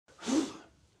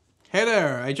Hey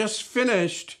there, I just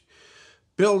finished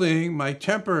building my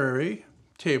temporary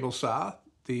table saw,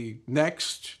 the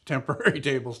next temporary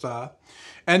table saw.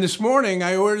 And this morning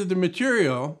I ordered the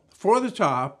material for the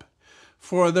top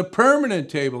for the permanent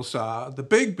table saw, the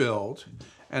big build,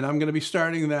 and I'm going to be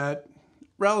starting that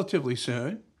relatively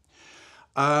soon.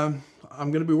 I'm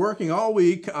going to be working all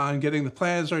week on getting the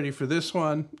plans ready for this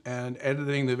one and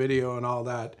editing the video and all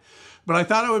that. But I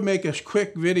thought I would make a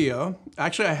quick video.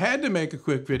 Actually, I had to make a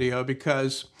quick video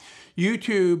because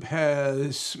YouTube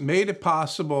has made it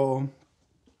possible.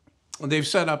 They've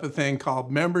set up a thing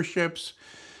called memberships.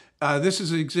 This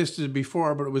has existed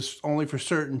before, but it was only for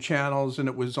certain channels and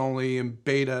it was only in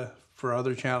beta for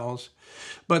other channels.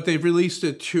 But they've released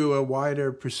it to a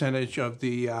wider percentage of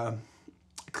the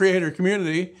creator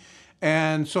community.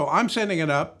 And so I'm setting it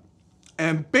up.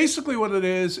 And basically what it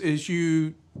is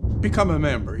you become a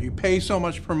member. You pay so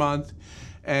much per month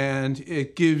and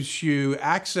it gives you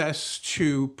access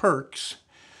to perks.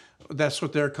 That's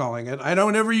what they're calling it. I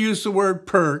don't ever use the word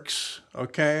perks,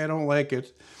 okay? I don't like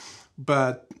it.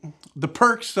 But the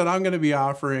perks that I'm going to be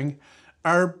offering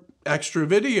are extra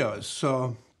videos.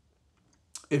 So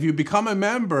if you become a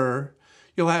member,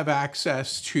 you'll have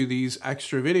access to these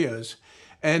extra videos.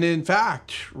 And in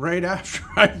fact, right after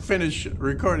I finish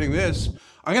recording this,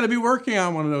 I'm going to be working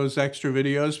on one of those extra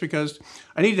videos because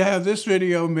I need to have this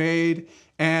video made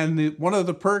and one of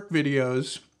the perk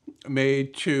videos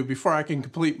made before I can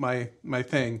complete my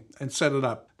thing and set it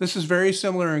up. This is very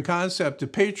similar in concept to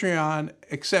Patreon,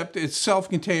 except it's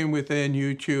self-contained within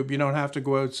YouTube. You don't have to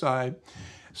go outside.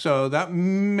 So that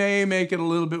may make it a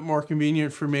little bit more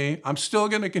convenient for me. I'm still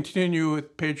going to continue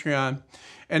with Patreon.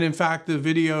 And in fact,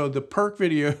 the perk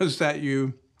videos that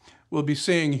you will be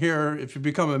seeing here, if you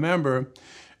become a member,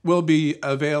 will be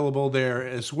available there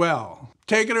as well.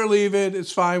 Take it or leave it,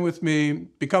 it's fine with me.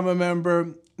 Become a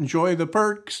member, enjoy the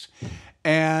perks,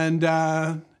 and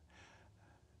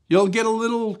you'll get a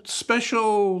little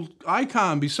special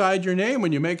icon beside your name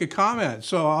when you make a comment.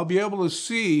 So I'll be able to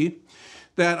see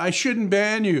that I shouldn't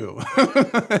ban you.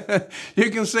 You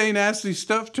can say nasty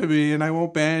stuff to me and I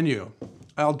won't ban you.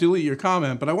 I'll delete your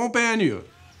comment, but I won't ban you.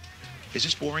 Is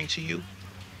this boring to you?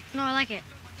 No, I like it.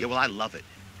 Yeah, well, I love it.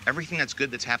 Everything that's good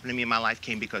that's happened to me in my life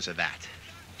came because of that.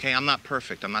 Okay, I'm not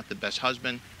perfect. I'm not the best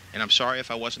husband, and I'm sorry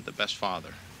if I wasn't the best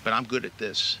father. But I'm good at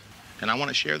this, and I want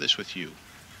to share this with you.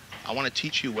 I want to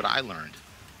teach you what I learned.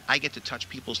 I get to touch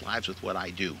people's lives with what I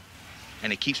do,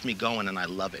 and it keeps me going, and I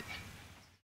love it.